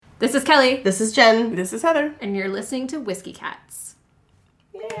This is Kelly. This is Jen. This is Heather. And you're listening to Whiskey Cats.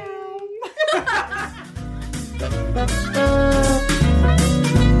 Yay!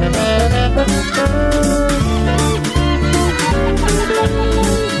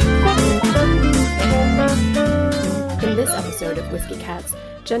 In this episode of Whiskey Cats,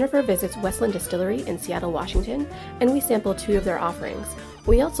 Jennifer visits Westland Distillery in Seattle, Washington, and we sample 2 of their offerings.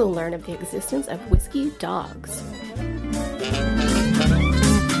 We also learn of the existence of whiskey dogs.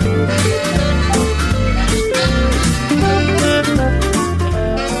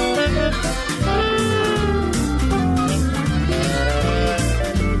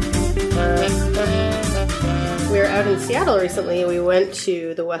 We were out in Seattle recently. We went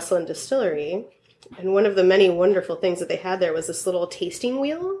to the Westland Distillery, and one of the many wonderful things that they had there was this little tasting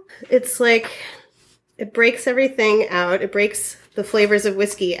wheel. It's like, it breaks everything out. It breaks the flavors of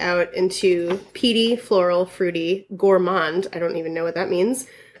whiskey out into peaty, floral, fruity, gourmand. I don't even know what that means,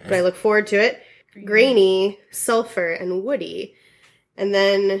 but I look forward to it. Grainy, sulfur, and woody. And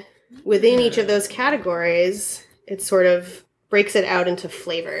then within each of those categories, it sort of breaks it out into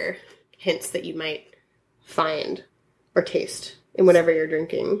flavor hints that you might find or taste in whatever you're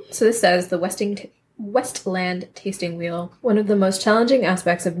drinking. So this says the Westland Tasting Wheel. One of the most challenging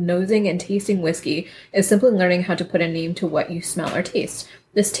aspects of nosing and tasting whiskey is simply learning how to put a name to what you smell or taste.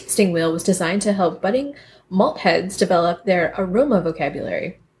 This tasting wheel was designed to help budding malt heads develop their aroma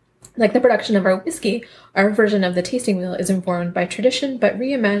vocabulary. Like the production of our whiskey, our version of the tasting wheel is informed by tradition but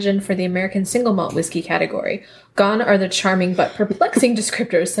reimagined for the American single malt whiskey category. Gone are the charming but perplexing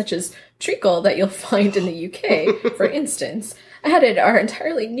descriptors such as treacle that you'll find in the UK, for instance. Added are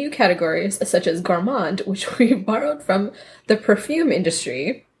entirely new categories such as gourmand, which we borrowed from the perfume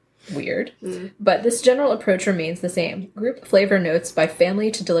industry. Weird. But this general approach remains the same. Group flavor notes by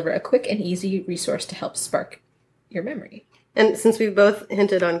family to deliver a quick and easy resource to help spark your memory. And since we've both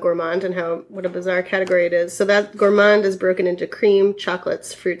hinted on gourmand and what a bizarre category it is, so that gourmand is broken into cream,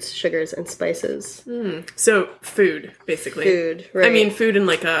 chocolates, fruits, sugars, and spices. So food, basically. Food, right. I mean, food in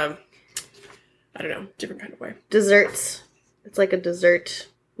like a, I don't know, different kind of way. Desserts. It's like a dessert.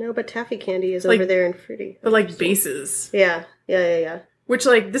 No, but taffy candy is over there in fruity. But like bases. Yeah. Which,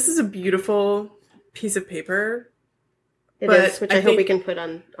 like, this is a beautiful piece of paper. It is, which I hope we can put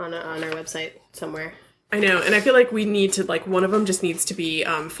on our website somewhere. I know, and I feel like we need to, like, one of them just needs to be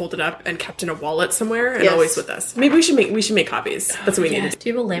folded up and kept in a wallet somewhere and always with us. Maybe we should make copies. That's what we need to do. Do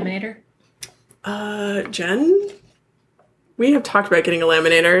you have a laminator? Jen? We have talked about getting a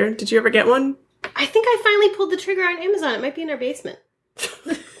laminator. Did you ever get one? I think I finally pulled the trigger on Amazon. It might be in our basement.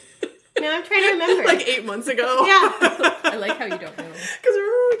 Now I'm trying to remember. Like 8 months ago? Yeah. I like how you don't know. Because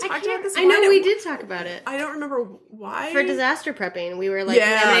we talked about this. I know we did talk about it. I don't remember why. For disaster prepping. We were like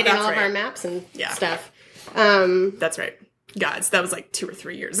laminating all of our maps and stuff. That's right. Guys, that was like 2 or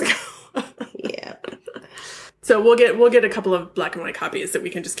 3 years ago. Yeah. So we'll get a couple of black and white copies that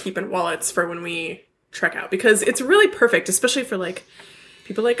we can just keep in wallets for when we trek out, because it's really perfect, especially for like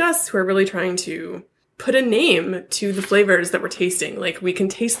people like us who are really trying to put a name to the flavors that we're tasting. Like, we can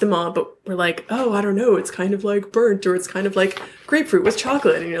taste them all, but we're like, oh, I don't know, it's kind of like burnt, or it's kind of like grapefruit with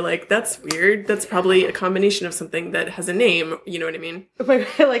chocolate. And you're like, that's weird. That's probably a combination of something that has a name. You know what I mean? I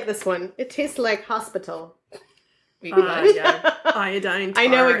like this one. It tastes like hospital. Yeah. Iodine, tar, I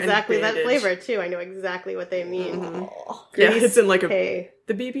know exactly and that bandage. flavor, too. I know exactly what they mean. Yeah, it's in like the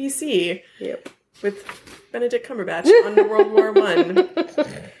BBC. Yep. With Benedict Cumberbatch on World War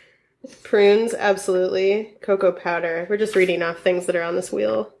I. Prunes, absolutely. Cocoa powder. We're just reading off things that are on this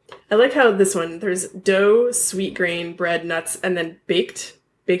wheel. I like how this one, there's dough, sweet grain, bread, nuts, and then baked.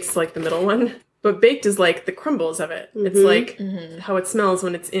 Baked's like the middle one. But baked is like the crumbles of it. Mm-hmm. It's like how it smells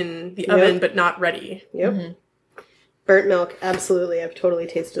when it's in the oven, but not ready. Yep. Mm-hmm. Burnt milk, absolutely. I've totally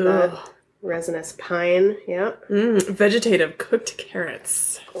tasted that. Resinous pine, yep. Vegetative cooked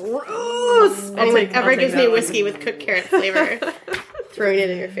carrots. Gross! Anyone ever gives me whiskey with cooked carrot flavor, throwing it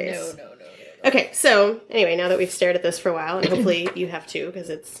in your face. No. Okay, so anyway, now that we've stared at this for a while, and hopefully you have too,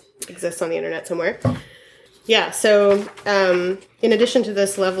 because it exists on the internet somewhere. Yeah, so in addition to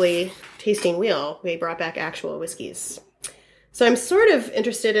this lovely tasting wheel, we brought back actual whiskeys. So I'm sort of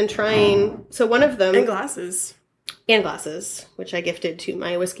interested in trying, so one of them... And glasses, which I gifted to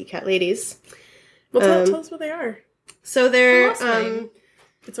my Whiskey Cat ladies. Well, tell us what they are. So they're...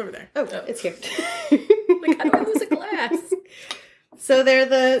 it's over there. Oh, it's here. Like, how do I lose a glass? So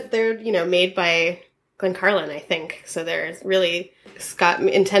they're made by Glencairn, I think. So they're really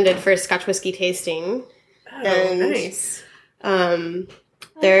intended for Scotch whiskey tasting. Oh, and, nice.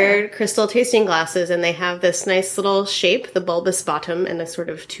 They're crystal tasting glasses, and they have this nice little shape, the bulbous bottom, and a sort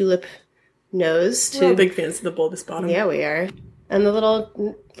of tulip nose. We're all big fans of the bulbous bottom. Yeah, we are. And the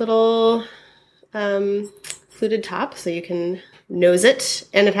little fluted top, so you can nose it.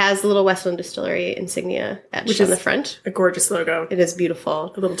 And it has the little Westland Distillery insignia etched on the front. A gorgeous logo. It is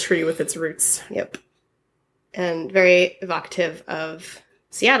beautiful. A little tree with its roots. Yep. And very evocative of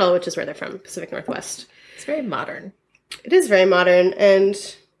Seattle, which is where they're from, Pacific Northwest. It's very modern. It is very modern, and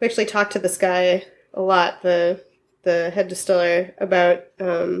we actually talked to this guy a lot, the head distiller, about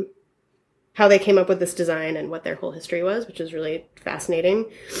how they came up with this design and what their whole history was, which is really fascinating.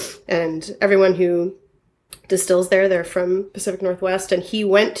 And everyone who distills there, they're from Pacific Northwest, and he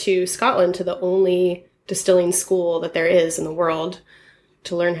went to Scotland to the only distilling school that there is in the world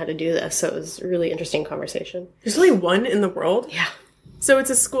to learn how to do this. So it was a really interesting conversation. There's only one in the world? Yeah. So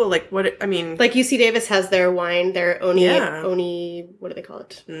it's a school, like, what, I mean... Like UC Davis has their wine, their Oni, Yeah. Oni, what do they call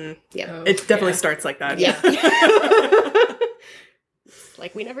it? Yeah. It definitely starts like that. Yeah.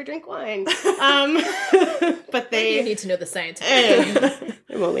 Like, we never drink wine. But You need to know the scientific.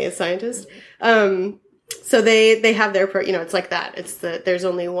 I'm only a scientist. So they have their, it's like that. There's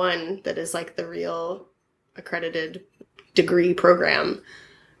only one that is like the real accredited degree program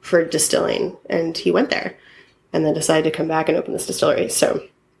for distilling. And he went there and then decided to come back and open this distillery. So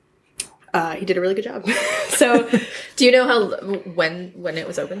he did a really good job. So do you know when it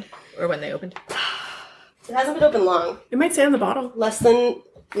was opened or when they opened? it hasn't been open long. It might say on the bottle. Less than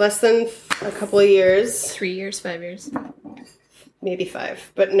a couple of years. 3 years, 5 years? Maybe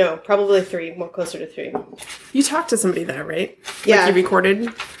 5. But no, probably 3, more closer to 3. You talked to somebody there, right? Yeah. Like you recorded?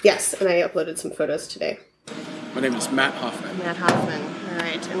 Yes, and I uploaded some photos today. My name is Matt Hoffman. Matt Hoffman. All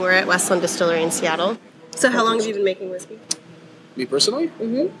right. And we're at Westland Distillery in Seattle. So how long have you been making whiskey? Me personally?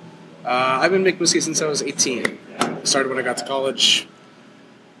 Mm-hmm. I've been making whiskey since I was 18. Started when I got to college,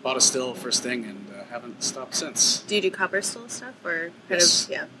 bought a still first thing, and haven't stopped since. Do you do copper still stuff? Or kind Yes. of,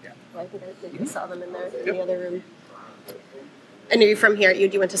 yeah. Yeah. Well, I think I saw them in there in the other room. And are you from here?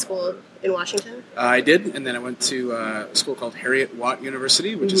 You went to school in Washington? I did, and then I went to a school called Harriet Watt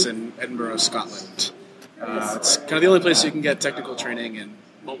University, which is in Edinburgh, Scotland. It's kind of the only place you can get technical training in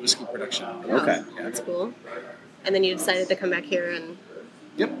malt whiskey production. Okay. Yeah. That's cool. And then you decided to come back here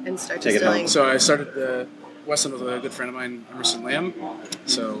and start distilling. So I started the Westland with a good friend of mine, Emerson Lamb.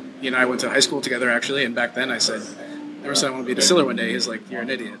 So he and I went to high school together, actually, and back then I said, Emerson, I want to be a distiller one day. He's like, you're an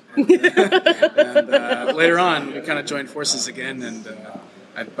idiot. And later on, we kind of joined forces again, and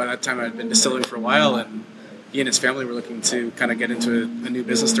by that time I'd been distilling for a while, and he and his family were looking to kind of get into a new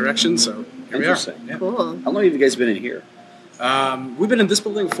business direction, so here we are. Yeah. Cool. How long have you guys been in here? We've been in this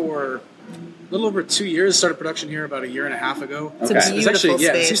building for a little over 2 years. Started production here about 1.5 years ago. It's a beautiful actually,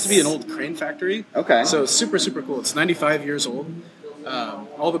 space. It used to be an old crane factory. Okay. So super, super cool. It's 95 years old.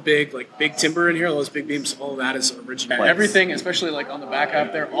 All the big timber in here, all those big beams, all of that is original. Nice. Everything, especially like on the back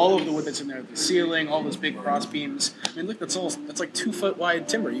half there, all of the wood that's in there, the ceiling, all those big cross beams. I mean, look, that's like 2 foot wide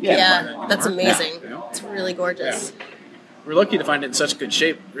timber. You can't buy that that's anymore. amazing. You know? It's really gorgeous. Yeah. We're lucky to find it in such good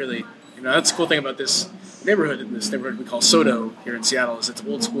shape, really. You know, that's the cool thing about this neighborhood we call Soto here in Seattle, is it's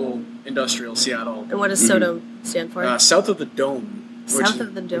old school industrial Seattle. And what does Soto stand for? South of the Dome. South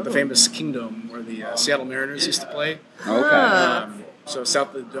of the Dome. The famous Kingdom where the Seattle Mariners used to play. Okay. So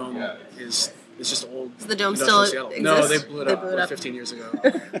South of the Dome is just old. Does the dome industrial still Seattle. No, they exist? blew it They up blew it like up. 15 years ago.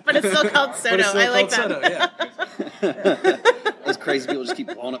 But it's still called Soto. But it's still I like called that. Soto, yeah. Those crazy people just keep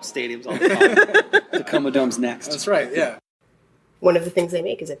blowing up stadiums all the time. Tacoma Dome's next. That's right, yeah. One of the things they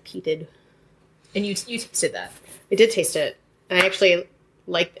make is a peated. And you tasted that. I did taste it. And I actually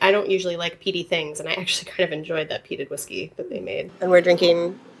I don't usually like peaty things, and I actually kind of enjoyed that peated whiskey that they made. And we're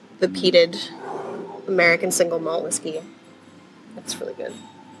drinking the peated American single malt whiskey. That's really good.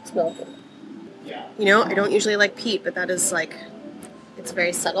 It smells good. You know, I don't usually like peat, but that is it's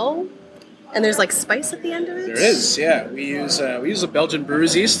very subtle. And there's spice at the end of it. There is, yeah. We use a Belgian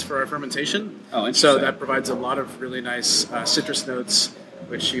brewer's yeast for our fermentation. Oh, interesting. So that provides a lot of really nice citrus notes,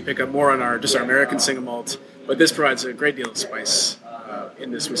 which you pick up more on our American single malt. But this provides a great deal of spice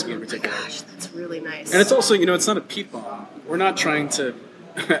in this whiskey in particular. Gosh, that's really nice. And it's also, it's not a peat bomb. We're not trying to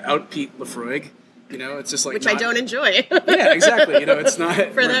out-peat Lafroig. It's just Which I don't enjoy. Yeah, exactly. It's not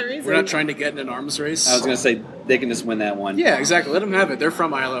For that reason. We're not trying to get in an arms race. I was going to say, they can just win that one. Yeah, exactly. Let them have it. They're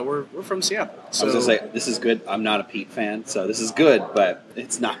from Isla. We're from Seattle. So, I was going to say, this is good. I'm not a Pete fan, so this is good, but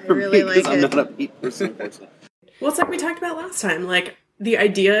it's not for really me because like I'm it. not a Pete person, unfortunately. Well, it's like we talked about last time. The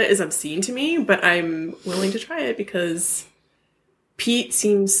idea is obscene to me, but I'm willing to try it because peat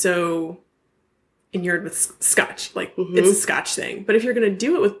seems so inured with scotch. It's a scotch thing. But if you're going to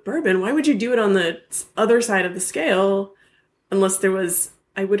do it with bourbon, why would you do it on the other side of the scale unless there was,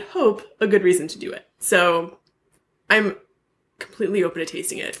 I would hope, a good reason to do it? So I'm completely open to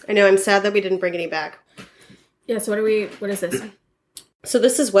tasting it. I know, I'm sad that we didn't bring any back. Yeah, so what is this? So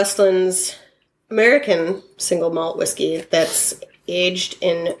this is Westland's American single malt whiskey that's aged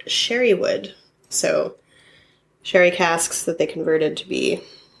in sherry wood. So sherry casks that they converted to be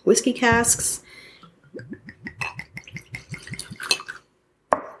whiskey casks.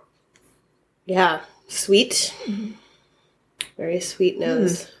 Yeah, sweet. Very sweet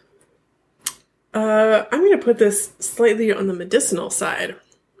nose. I'm going to put this slightly on the medicinal side.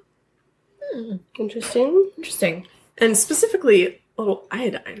 Interesting. Interesting. And specifically, a little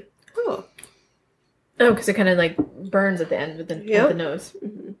iodine. Oh. Oh, because it kind of like burns at the end of the nose.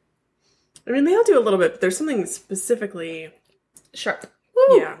 Mm-hmm. I mean, they all do a little bit, but there's something specifically Sharp.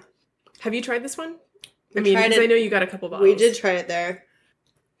 Woo. Yeah. Have you tried this one? I mean, because I know you got a couple bottles. We did try it there.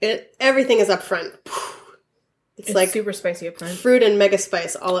 Everything is up front. It's like super spicy up front. fruit and mega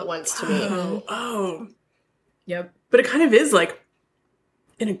spice all at once to me. Oh. Yep. But it kind of is like,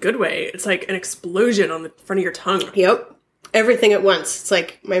 in a good way, it's like an explosion on the front of your tongue. Yep. Everything at once. It's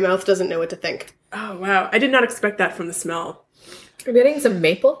like my mouth doesn't know what to think. Oh, wow. I did not expect that from the smell. We're getting some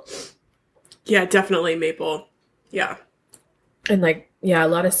maple. Yeah, definitely maple. Yeah. And like, yeah, a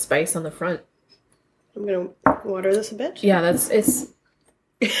lot of spice on the front. I'm going to water this a bit. Yeah, it's...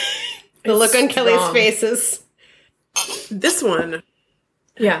 The look on Kelly's strong. face is... This one,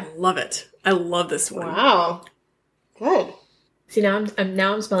 Yeah. I love it. I love this one. Wow. Good. See, now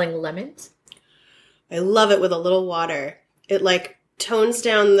I'm smelling lemons. I love it with a little water. It like tones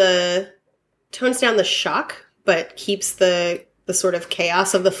down the shock, but keeps the sort of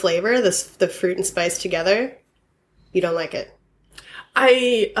chaos of the flavor, the fruit and spice together. You don't like it?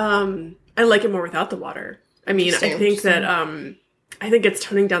 I like it more without the water. I mean, I think that I think it's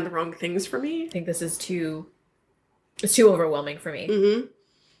toning down the wrong things for me. I think this is too overwhelming for me. Mm-hmm.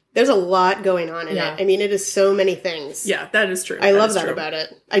 There's a lot going on in it. I mean, it is so many things. Yeah, that is true. I love that about it.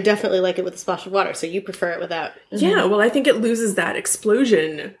 I definitely like it with a splash of water, so you prefer it without. Yeah, well, I think it loses that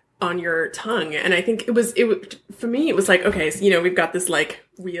explosion on your tongue. And I think it was for me, it was like, okay, so, we've got this like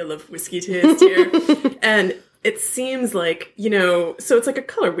wheel of whiskey taste here. And it seems like, so it's like a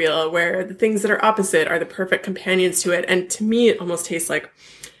color wheel where the things that are opposite are the perfect companions to it. And to me, it almost tastes like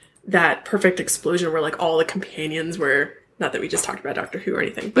that perfect explosion where like all the companions were, not that we just talked about Doctor Who or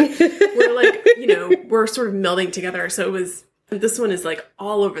anything, but we're like, we're sort of melding together. So this one is like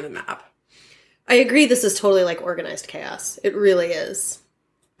all over the map. I agree. This is totally like organized chaos. It really is.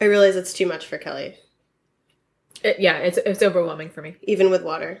 I realize it's too much for Kelly. It's overwhelming for me. Even with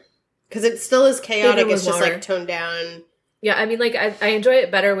water. Because it still is chaotic. It's just water. like toned down. Yeah, I mean, like, I enjoy it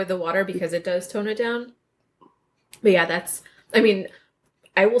better with the water because it does tone it down. But yeah,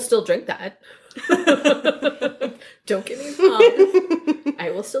 I will still drink that. Don't get me wrong. I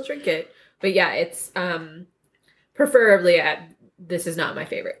will still drink it. But yeah, it's preferably this is not my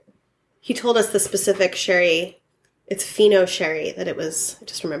favorite. He told us the specific sherry. It's Fino sherry that it was. I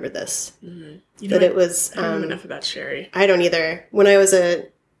just remembered this. Mm-hmm. It was. I don't know enough about sherry. I don't either. When I was a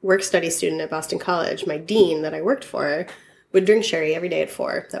work study student at Boston College, my dean that I worked for would drink sherry every day at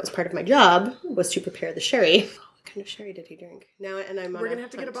 4. That was part of my job, was to prepare the sherry. What kind of sherry did he drink? We're going to have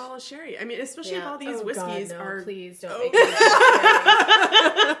to get a bottle of sherry. I mean, especially if all these whiskeys are... Please don't make me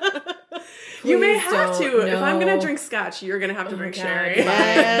You may have to. No. If I'm going to drink scotch, you're going to have to drink sherry.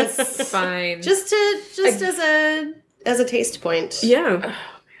 Yes. Fine. Just as a taste point. Yeah.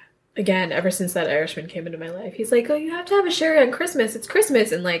 Again, ever since that Irishman came into my life, he's like, oh, you have to have a sherry on Christmas. It's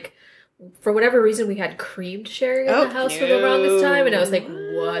Christmas. And like, for whatever reason, we had creamed sherry in the house for the longest time. And I was like,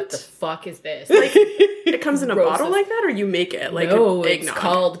 what the fuck is this? Like, it comes in a bottle like that, or you make it like no, an it's eggnog?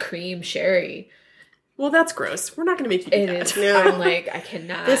 called cream sherry. Well, that's gross. We're not going to make you do It that. is. I'm like, I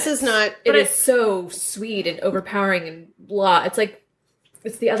cannot. This is not... It is so sweet and overpowering and blah. It's like,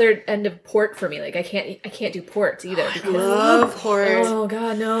 it's the other end of port for me. Like, I can't do ports either. I love port. Oh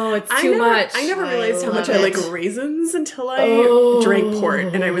god, no, it's too much. I never realized how much love I like it. raisins until I drank port,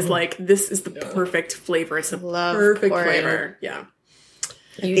 and I was like, "This is the perfect flavor. It's the perfect port. flavor." Yeah.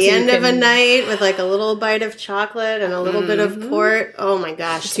 The end of a night with like a little bite of chocolate and a little bit of port. Oh my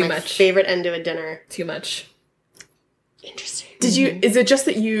gosh, Too my much. favorite end to a dinner. Too much. Interesting. Did you? Is it just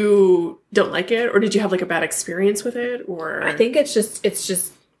that you don't like it, or did you have like a bad experience with it? Or I think it's just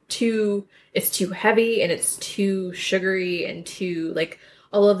too heavy and it's too sugary and too like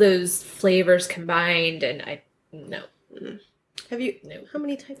all of those flavors combined, and no. Have you? No. How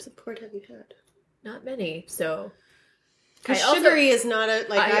many types of port have you had? Not many. So Because I also- sugary is not a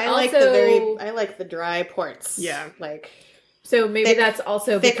like. I I like the dry ports. Yeah. Like So maybe Thick- that's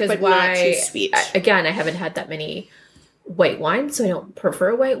also thick, because but why not too sweet. Again, I haven't had that many white wines, so I don't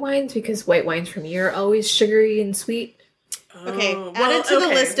prefer white wines because white wines from me are always sugary and sweet. Okay, Oh, added to the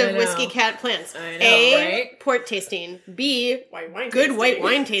okay. list I of know. whiskey cat plants. I know, A, right? port tasting. B, White wine good tasting. white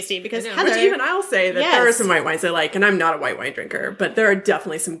wine tasting. Because I know. Heather, Which even I'll say that there are Yes. some white wines I like, and I'm not a white wine drinker, but there are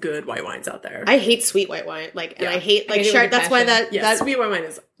definitely some good white wines out there. I hate sweet white wine. Like, and Yeah. I hate I hate it with a That's why passion. yeah, that sweet white wine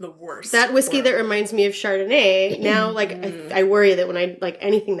is the worst. that whiskey that Horrible. reminds me of Chardonnay. Now, like, I worry that when I like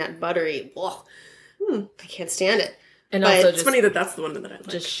anything that buttery, ugh, I can't stand it. And But also It's just, funny that that's the one that I like.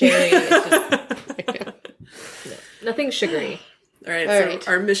 just sherry. Is just, nothing sugary. All right, All so right.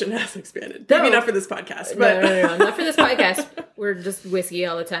 our mission has expanded. No. Maybe not for this podcast, No, but no, not for this podcast. We're just whiskey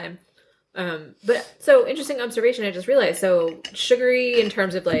all the time. But so interesting observation. I just realized. So sugary in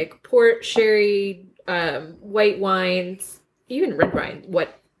terms of like port, sherry, white wines, even red wine.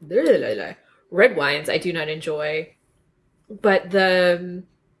 Red wines I do not enjoy, but the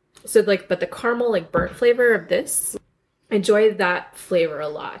caramel like burnt flavor of this, I enjoy that flavor a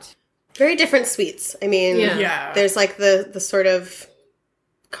lot. Very different sweets. I mean, Yeah. Yeah. there's like the sort of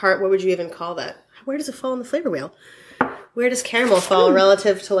what would you even call that? Where does it fall in the flavor wheel? Where does caramel fall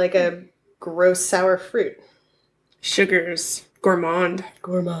relative to like a gross sour fruit? sugars, gourmand,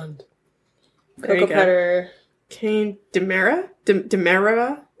 Gourmand. There you Cocoa go. butter. cane demerara,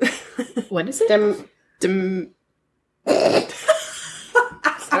 demerara, What is it?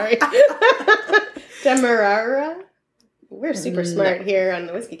 Sorry. Demerara. We're super smart here on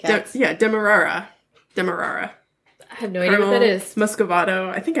the Whiskey Cats. demerara. I have no idea what that is. Muscovado.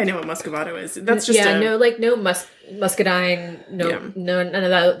 I think I know what muscovado is. That's just no muscadine, none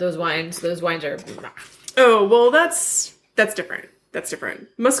of those wines. Those wines are Oh, well, that's different. That's different.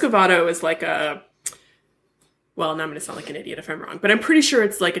 Muscovado is like a. Well, now I'm going to sound like an idiot if I'm wrong, but I'm pretty sure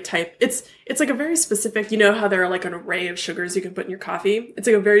it's like a type. It's like a very specific. You know how there are like an array of sugars you can put in your coffee. It's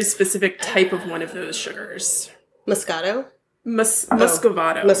like a very specific type of one of those sugars. Moscato.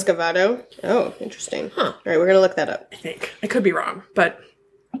 Muscovado. Muscovado. Oh, interesting. All right, we're going to look that up. I think I could be wrong, but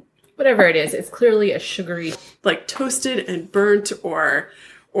whatever it is. It's clearly a sugary. like toasted and burnt, or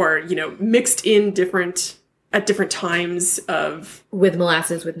mixed in at different times of With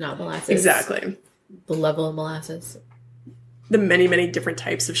molasses, with not molasses. exactly. The level of molasses. The many, many different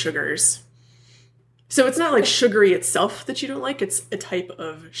types of sugars. So it's not like sugary itself that you don't like, it's a type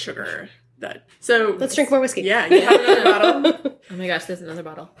of sugar that. So Let's drink more whiskey. Yeah, you have another bottle. Oh my gosh, there's another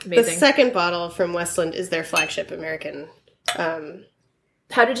bottle. The Amazing. second bottle from Westland is their flagship American.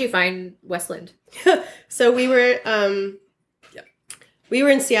 How did you find Westland? So we were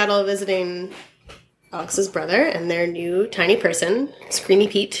in Seattle visiting Alex's brother and their new tiny person, Screamy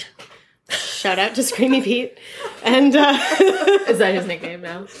Pete. Shout out to Screamy Pete. And Is that his nickname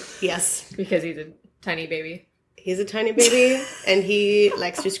now? yes, Because he's a tiny baby. he's a tiny baby and he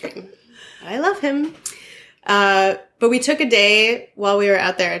likes to scream. I love him. But we took a day while we were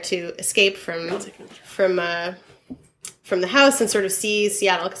out there to escape from the house and sort of see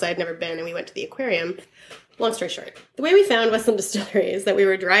Seattle because I had never been, and we went to the aquarium. Long story short, the way we found Westland Distillery is that we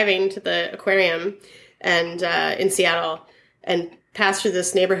were driving to the aquarium and in Seattle and passed through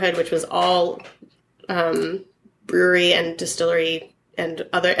this neighborhood which was all brewery and distillery and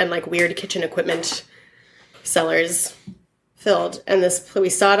like weird kitchen equipment cellars filled. And we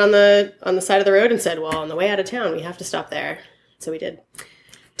saw it on the side of the road and said, well, on the way out of town, we have to stop there. So we did.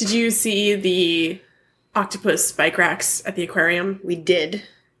 Did you see the octopus bike racks at the aquarium? We did.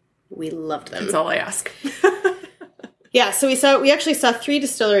 We loved them. That's all I ask. Yeah, so we actually saw 3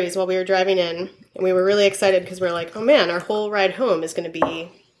 distilleries while we were driving in, and we were really excited because we were like, oh man, our whole ride home is going to be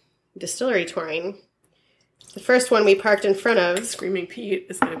distillery touring. The first one we parked in front of. Screaming Pete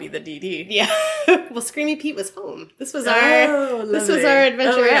is going to be the DD. Yeah. Well, Screamy Pete was home. This was our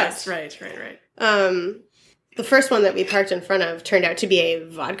adventure Oh, out. yes, right. The first one that we parked in front of turned out to be a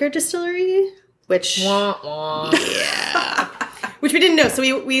vodka distillery, which Wah, wah. yeah. Which we didn't know. So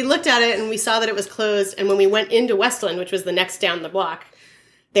we looked at it and we saw that it was closed. And when we went into Westland, which was the next down the block,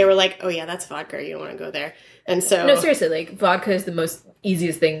 they were like, oh yeah, that's vodka. You don't want to go there. And so... No, seriously, like, vodka is the most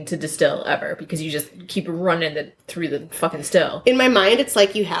easiest thing to distill ever because you just keep running through the fucking still. In my mind, it's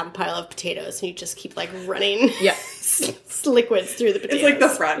like you have a pile of potatoes and you just keep like running Yeah. liquids through the potatoes. It's like the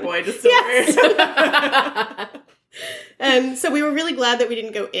frat boy distillery. And so we were really glad that we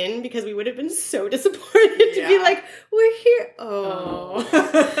didn't go in because we would have been so disappointed to be like, we're here.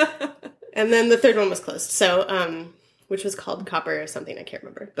 Oh. And then the third one was closed. So, which was called Copper or something. I can't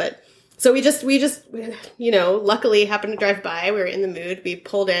remember. But so we just, luckily happened to drive by. We were in the mood. We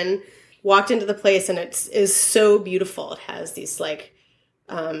pulled in, walked into the place, and it is so beautiful. It has these like,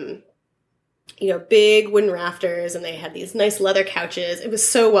 big wooden rafters, and they had these nice leather couches. It was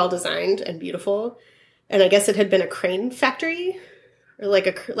so well designed and beautiful. And I guess it had been a crane factory, or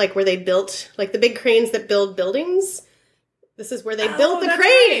like where they built like the big cranes that build buildings. This is where they built the that's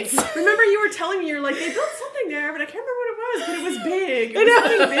cranes. right. Remember, you were telling me, you're like, they built something there, but I can't remember what it was, but it was big. It was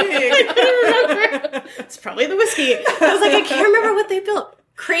something big. I couldn't remember. It's probably the whiskey. I was like, I can't remember what they built.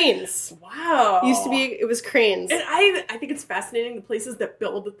 Cranes. Wow. It was cranes. And I think it's fascinating, the places that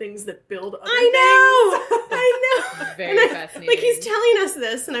build the things that build other I things. know. Very fascinating. Like, he's telling us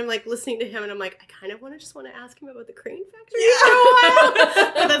this, and I'm like listening to him, and I'm like, I kind of want to ask him about the crane factory for a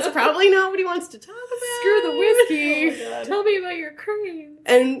while. But that's probably not what he wants to talk about. Screw the whiskey. Oh, Tell me about your cranes.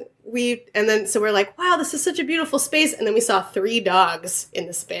 And so we're like, wow, this is such a beautiful space. And then we saw 3 dogs in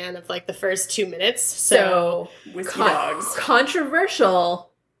the span of like the first 2 minutes. So Whiskey dogs. Controversial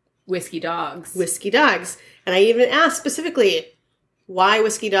whiskey dogs. Whiskey dogs. And I even asked specifically, why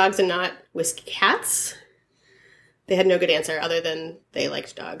whiskey dogs and not whiskey cats? They had no good answer other than they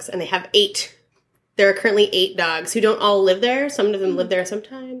liked dogs. And they have 8. There are currently 8 dogs who don't all live there. Some of them live there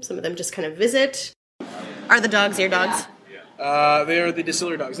sometimes. Some of them just kind of visit. Are the dogs your dogs? They are the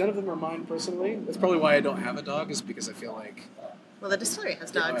distillery dogs. None of them are mine personally. That's probably why I don't have a dog, is because I feel like Well, the distillery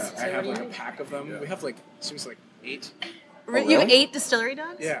has dogs. I have like a pack of them. We have like, seriously, like 8. You have 8 distillery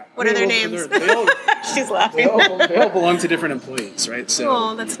dogs? Yeah. What are their names? She's laughing. They all belong to different employees, right? So,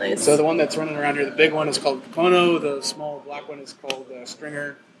 Oh, that's nice. So the one that's running around here, the big one is called Kono. The small black one is called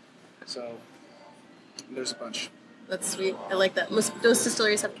Stringer. So there's a bunch. That's sweet. I like that. Most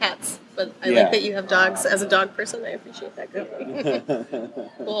distilleries have cats, but I Yeah. like that you have dogs. As a dog person, I appreciate that greatly.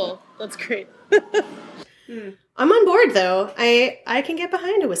 Cool. That's great. I'm on board, though. I can get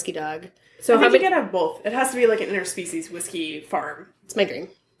behind a whiskey dog. So how many? You can have both. It has to be like an interspecies whiskey farm. It's my dream.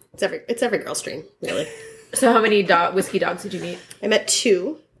 It's every girl's dream, really. So how many whiskey dogs did you meet? I met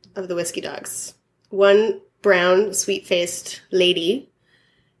 2 of the whiskey dogs. One brown, sweet-faced lady,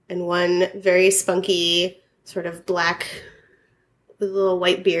 and one very spunky, sort of black, with a little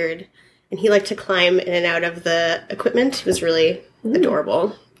white beard. And he liked to climb in and out of the equipment. He was really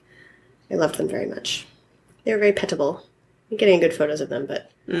adorable. I loved them very much. They were very petable. I'm getting good photos of them, but...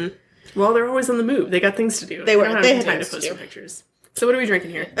 Well, they're always on the move. They got things to do. They don't have had time things to post to some do. pictures. So what are we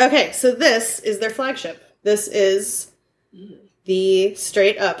drinking here? Okay, so this is their flagship. This is the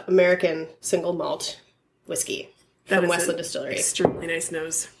straight-up American single malt whiskey from Westland Distillery. Extremely nice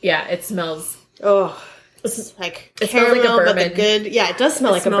nose. Yeah, it smells. Oh, this is like It smells caramel, like a but the bourbon. good. Yeah, it does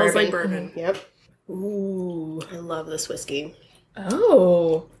smell like a smells bourbon. like bourbon. Yep, Ooh. I love this whiskey.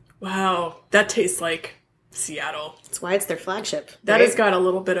 Oh. Wow, that tastes like Seattle. That's why it's their flagship. That right? has got a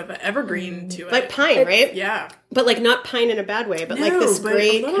little bit of an evergreen to it. like pine, right? Yeah. But like not pine in a bad way, but like this but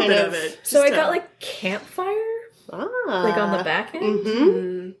great a little kind bit of. it. So I Just got a- like campfire, Ah, like on the back end.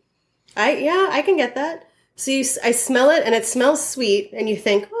 Mm-hmm. I can get that. So I smell it, and it smells sweet, and you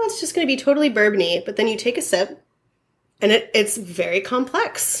think, oh, it's just going to be totally bourbony. But then you take a sip, and it's very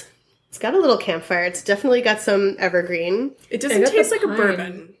complex. It's got a little campfire. It's definitely got some evergreen. It I doesn't got the taste like a pine.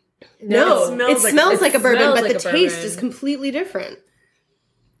 bourbon. No, it smells like a bourbon, smells but like the a taste bourbon. is completely different.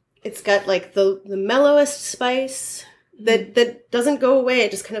 It's got like the mellowest spice that doesn't go away. It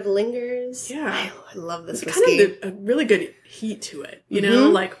just kind of lingers. Yeah. I love this It's whiskey. kind of a really good heat to it. You know,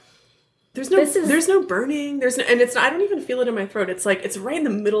 like there's no burning. And it's I don't even feel it in my throat. It's like it's right in the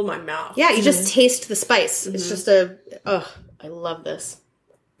middle of my mouth. Yeah, you just taste the spice. It's just I love this.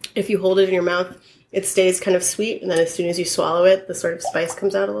 If you hold it in your mouth, it stays kind of sweet, and then as soon as you swallow it, the sort of spice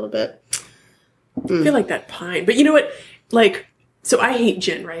comes out a little bit. I feel like that pine. But you know what? Like, so I hate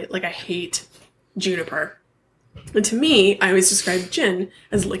gin, right? Like I hate juniper. And to me, I always describe gin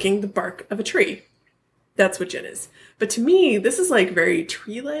as licking the bark of a tree. That's what gin is. But to me, this is like very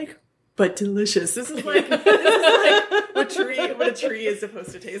tree-like, but delicious. This is like what a tree is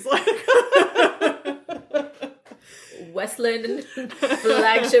supposed to taste like. Westland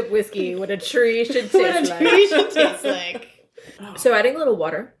flagship whiskey. What a tree should taste like. Tree should taste like. So adding a little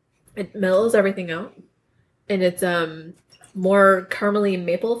water, it mellows everything out, and it's more caramely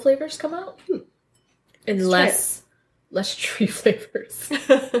maple flavors come out, and less tree flavors.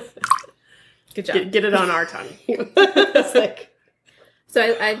 Good job. Get it on our tongue. It's like, So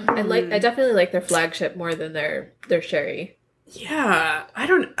I definitely like their flagship more than their sherry. Yeah, I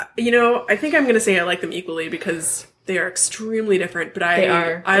think I'm going to say I like them equally because they are extremely different, but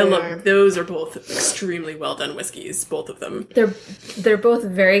I love, those are both extremely well done whiskeys, both of them. They're both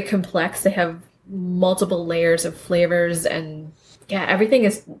very complex. They have multiple layers of flavors, and yeah, everything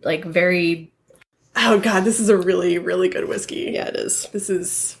is like very... Oh god, this is a really, really good whiskey. yeah, it is. This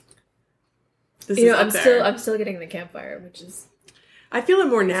is I'm still getting the campfire, which is... I feel it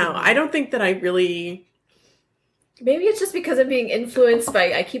more now. I don't think that I really... Maybe it's just because I'm being influenced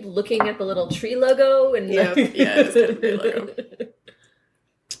by... I keep looking at the little tree logo and... Yeah, it's kind of a logo.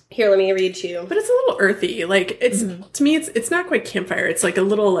 Here, let me read to you. But it's a little earthy. Like, it's, to me, it's not quite campfire. It's like a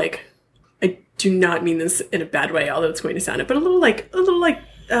little, like, I do not mean this in a bad way, although it's going to sound it, but a little like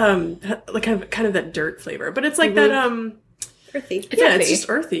kind of that dirt flavor. But it's like that, Earthy. it's just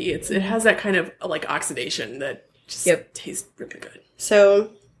earthy. It has that kind of, like, oxidation that just tastes really good.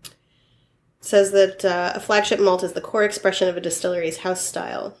 So, it says that a flagship malt is the core expression of a distillery's house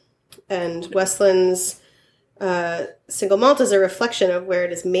style. And Westland's single malt is a reflection of where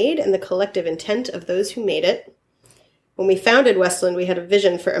it is made and the collective intent of those who made it. When we founded Westland, we had a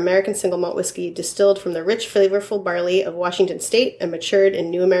vision for American single malt whiskey distilled from the rich, flavorful barley of Washington State and matured in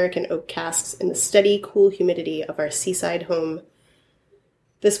new American oak casks in the steady, cool humidity of our seaside home.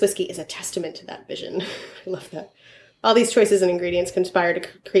 This whiskey is a testament to that vision. I love that. All these choices and ingredients conspire to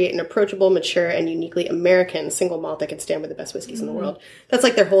create an approachable, mature, and uniquely American single malt that can stand with the best whiskeys in the world. That's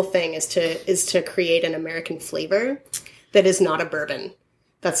like their whole thing is to create an American flavor that is not a bourbon.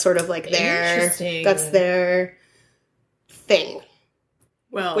 That's sort of like their thing.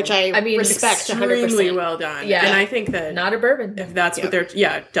 Well, which I respect 100%. Extremely well done. Yeah. And I think that Not a bourbon. if that's what they're,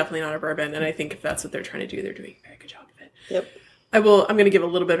 definitely not a bourbon. And I think if that's what they're trying to do, they're doing a very good job of it. Yep. I'm going to give a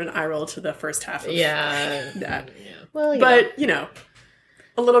little bit of an eye roll to the first half of that. Yeah. Well, But,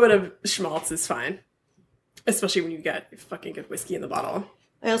 a little bit of schmaltz is fine. Especially when you get fucking good whiskey in the bottle.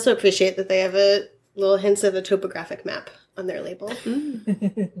 I also appreciate that they have a little hints of a topographic map on their label.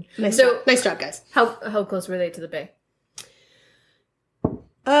 Nice job, guys. How close were they to the bay?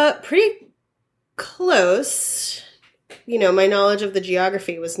 Pretty close. My knowledge of the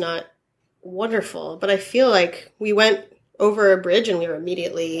geography was not wonderful, but I feel like we went over a bridge and we were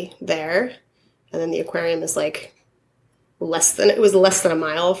immediately there. And then the aquarium is like less than a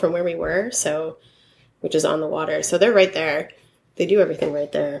mile from where we were, which is on the water. So they're right there. They do everything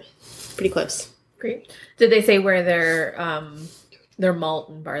right there. Pretty close. Great. Did they say where their malt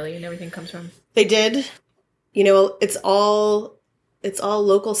and barley and everything comes from? They did. It's all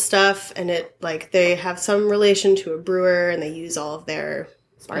local stuff, and they have some relation to a brewer, and they use all of their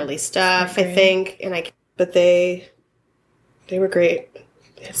barley stuff, I think. But they were great.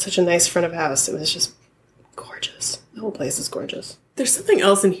 They had such a nice front of house. It was just gorgeous. The whole place is gorgeous. There's something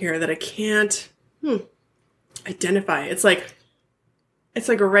else in here that I can't identify. It's like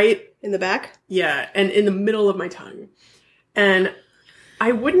right in the back. Yeah, and in the middle of my tongue, and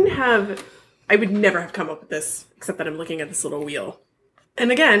I would never have come up with this except that I'm looking at this little wheel.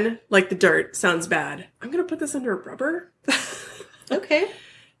 And again, like the dirt, sounds bad. I'm going to put this under rubber. Okay.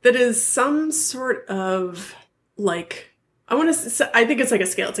 That is some sort of, I think it's like a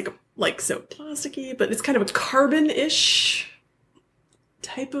scale. It's so plasticky, but it's kind of a carbon-ish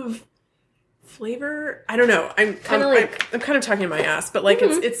type of flavor. I don't know. I'm kind of talking my ass, but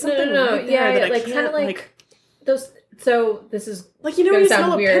it's something right there that I can't, kind of like those. So this is when you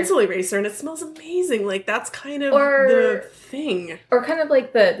smell a pencil eraser and it smells amazing. That's kind of the thing. Or kind of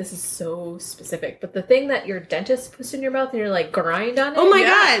like this is so specific, but the thing that your dentist puts in your mouth and you're grind on it. Oh my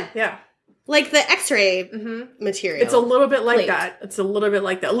God. Yeah. Like the X-ray material. It's a little bit like that. It's a little bit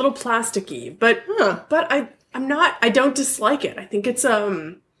like that. A little plasticky. But I don't dislike it. I think it's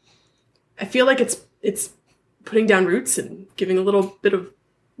I feel like it's putting down roots and giving a little bit of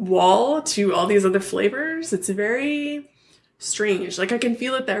wall to all these other flavors. It's very strange. I can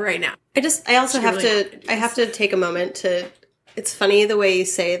feel it there right now. I also have to take a moment to, it's funny the way you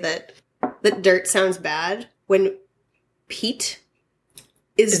say that dirt sounds bad when peat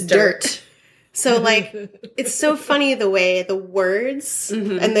is dirt. So it's so funny the way the words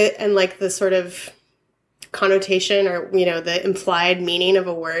and the sort of connotation or, the implied meaning of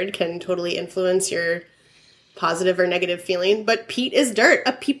a word can totally influence your positive or negative feeling. But peat is dirt.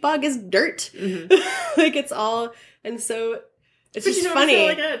 A peat bog is dirt. It's all, and so it's just funny.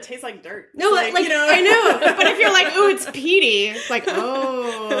 It tastes like dirt. No, I know. But if you're oh, it's peaty, it's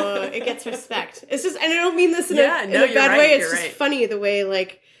oh, it gets respect. It's just, and I don't mean this in a bad way. It's just funny the way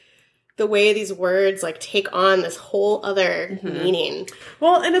the way these words take on this whole other meaning.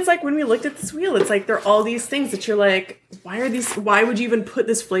 Well, and it's when we looked at this wheel, it's there are all these things that you're why would you even put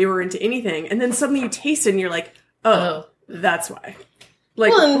this flavor into anything? And then suddenly you taste it and you're oh, that's why.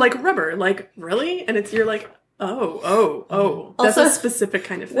 Like rubber, really? And you're oh. That's also a specific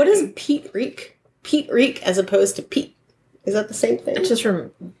kind of thing. What is peat reek? Peat reek as opposed to peat. Is that the same thing? It just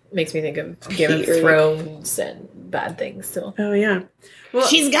makes me think of Game of Thrones and bad things still. Oh, yeah. Well,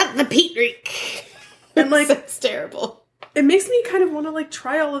 she's got the peat reek. And it's terrible. It makes me kind of want to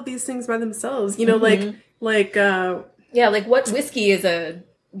try all of these things by themselves. What whiskey is a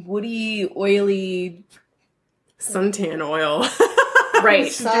woody, oily suntan oil.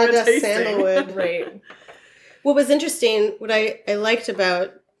 Right. Sawdust sandalwood. Right. What was interesting, what I liked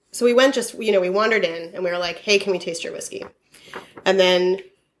about So we went we wandered in and we were like, hey, can we taste your whiskey? And then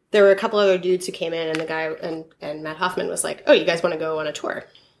there were a couple other dudes who came in, and the guy and Matt Hoffman was like, oh, you guys want to go on a tour?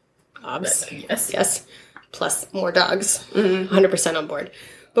 Obs. Yes. Plus more dogs. 100% on board.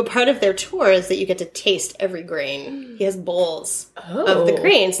 But part of their tour is that you get to taste every grain. He has bowls of the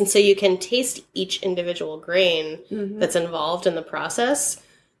grains, and so you can taste each individual grain that's involved in the process,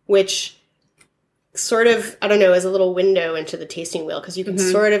 which sort of, I don't know, is a little window into the tasting wheel, because you can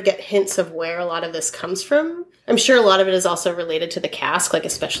sort of get hints of where a lot of this comes from. I'm sure a lot of it is also related to the cask, like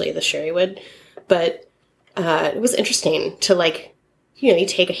especially the sherry wood. But it was interesting to, like, you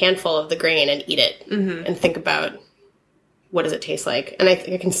take a handful of the grain and eat it and think about what does it taste like. And I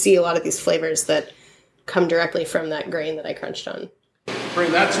can see a lot of these flavors that come directly from that grain that I crunched on.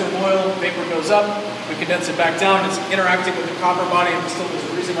 Bring that to a boil, vapor goes up, we condense it back down, it's interacting with the copper body of the still. There's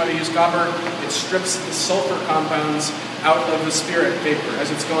a reason why they use copper. It strips the sulfur compounds out of the spirit vapor as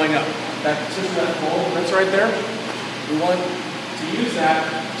it's going up. That bowl that's right there, we want to use that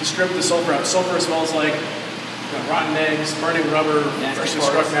to strip the sulfur out. Sulfur smells like rotten eggs, burning rubber, freshly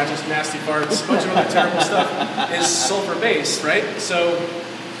struck matches, nasty farts, a bunch of other terrible stuff is sulfur-based, right? So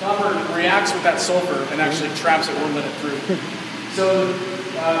copper reacts with that sulfur and actually traps it, won't let it through. So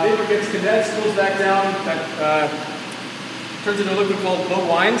vapor gets condensed, cools back down, that turns into a liquid called low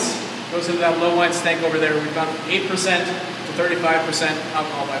wines, goes into that low wines tank over there. We've got 8% to 35%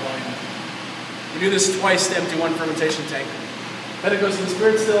 alcohol by volume. We do this twice to empty one fermentation tank. Then it goes to the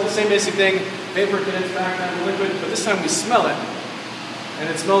spirit still, same basic thing, vapor condensed back down to liquid, but this time we smell it. And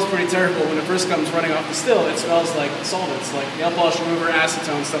it smells pretty terrible. When it first comes running off the still, it smells like solvents, like nail polish remover,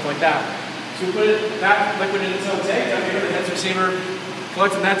 acetone, stuff like that. So we put that liquid in its own tank, down here, the heads receiver,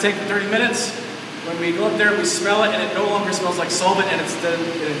 collect in that tank for 30 minutes. When we go up there, we smell it, and it no longer smells like solvent, and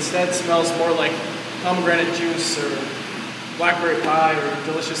it instead smells more like pomegranate juice or blackberry pie or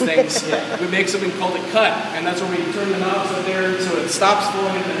delicious things. We make something called a cut, and that's where we turn the knobs up there so it stops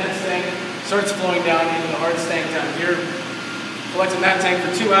flowing into the heads tank, starts flowing down into the hearts tank down here. Collecting that tank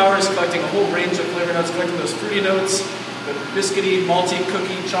for 2 hours, collecting a whole range of flavor notes, collecting those fruity notes, the biscuity, malty,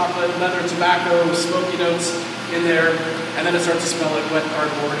 cookie, chocolate, leather, tobacco, smoky notes in there, and then it starts to smell like wet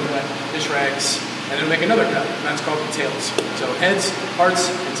cardboard and wet dish rags, and then we make another cut, and that's called the tails. So heads, hearts,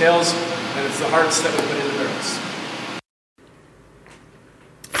 and tails, and it's the hearts that we put in the barrels.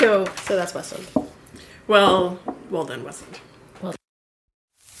 So that's Westland. Well done, Westland.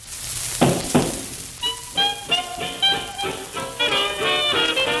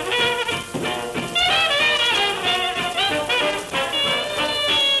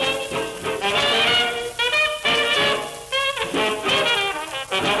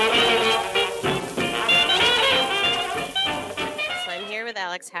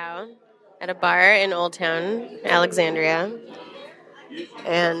 Howe at a bar in Old Town, Alexandria.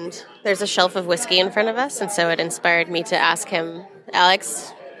 And there's a shelf of whiskey in front of us, and so it inspired me to ask him,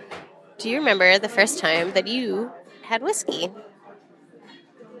 Alex, do you remember the first time that you had whiskey?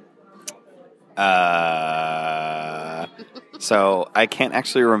 So I can't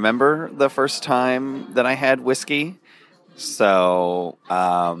actually remember the first time that I had whiskey. So,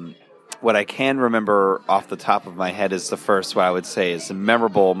 what I can remember off the top of my head is the first, what I would say is a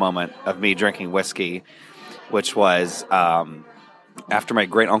memorable moment of me drinking whiskey, which was after my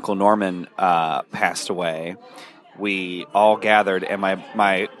great uncle Norman passed away. We all gathered, and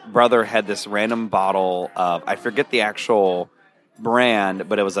my brother had this random bottle of, I forget the actual brand,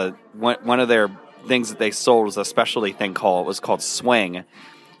 but it was one of their things that they sold was a specialty thing called Swing,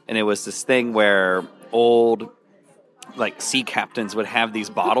 and it was this thing where old sea captains would have these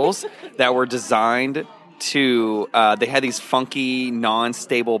bottles that were designed to they had these funky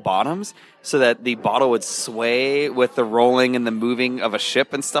non-stable bottoms so that the bottle would sway with the rolling and the moving of a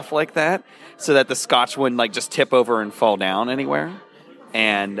ship and stuff like that, so that the scotch wouldn't just tip over and fall down anywhere.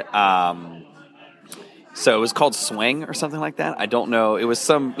 And so it was called Swing or something like that. I don't know. It was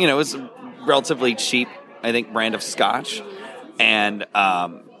it was a relatively cheap, I think, brand of scotch. And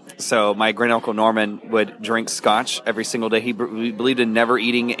so my great uncle Norman would drink scotch every single day. He believed in never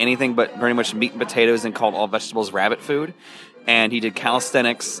eating anything but pretty much meat and potatoes, and called all vegetables rabbit food. And he did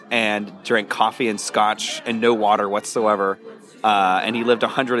calisthenics and drank coffee and scotch and no water whatsoever. And he lived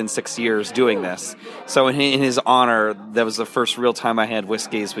 106 years doing this. So in his honor, that was the first real time I had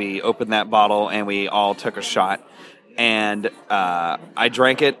whiskeys. We opened that bottle and we all took a shot. And I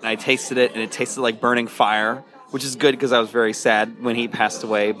drank it, and I tasted it, and it tasted like burning fire, which is good because I was very sad when he passed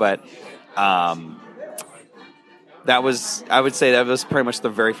away. But I would say that was pretty much the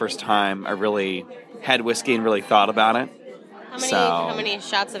very first time I really had whiskey and really thought about it. How many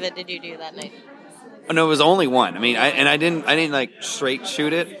shots of it did you do that night? Oh, no, it was only one. I mean, I didn't straight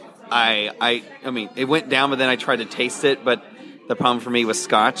shoot it. I mean, it went down, but then I tried to taste it. But the problem for me with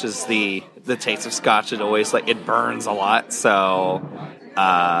Scotch is the taste of Scotch. It always it burns a lot. So,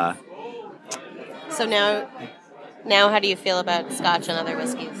 So now how do you feel about Scotch and other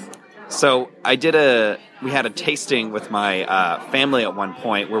whiskeys? So we had a tasting with my family at one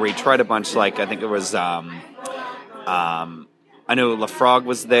point where we tried a bunch. I think it was I know Lafrogue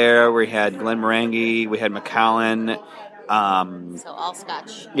was there. We had Glenmorangie. We had Macallan. So all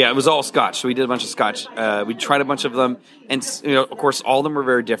Scotch. Yeah, it was all Scotch. So we did a bunch of Scotch. We tried a bunch of them, and of course, all of them were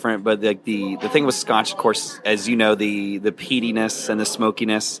very different. But the thing with Scotch, of course, as you know, the peatiness and the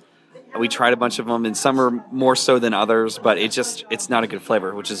smokiness. We tried a bunch of them, and some are more so than others. But it's not a good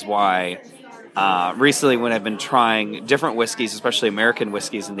flavor, which is why recently, when I've been trying different whiskeys, especially American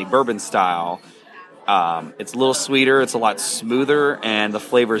whiskeys in the bourbon style. It's a little sweeter, it's a lot smoother, and the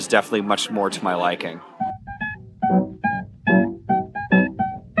flavor is definitely much more to my liking.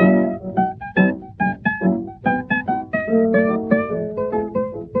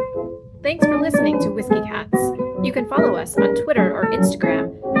 Thanks for listening to Whiskey Cats. You can follow us on Twitter or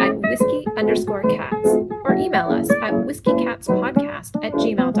Instagram at whiskey_cats or email us at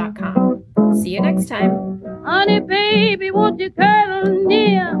whiskeycatspodcast@gmail.com. See you next time. Honey, baby, won't you cuddle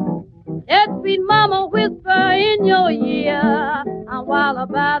near? That sweet mama whisper in your ear. I'm wild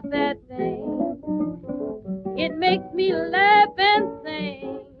about that thing. It makes me laugh and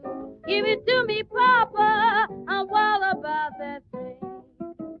sing. Give it to me, Papa.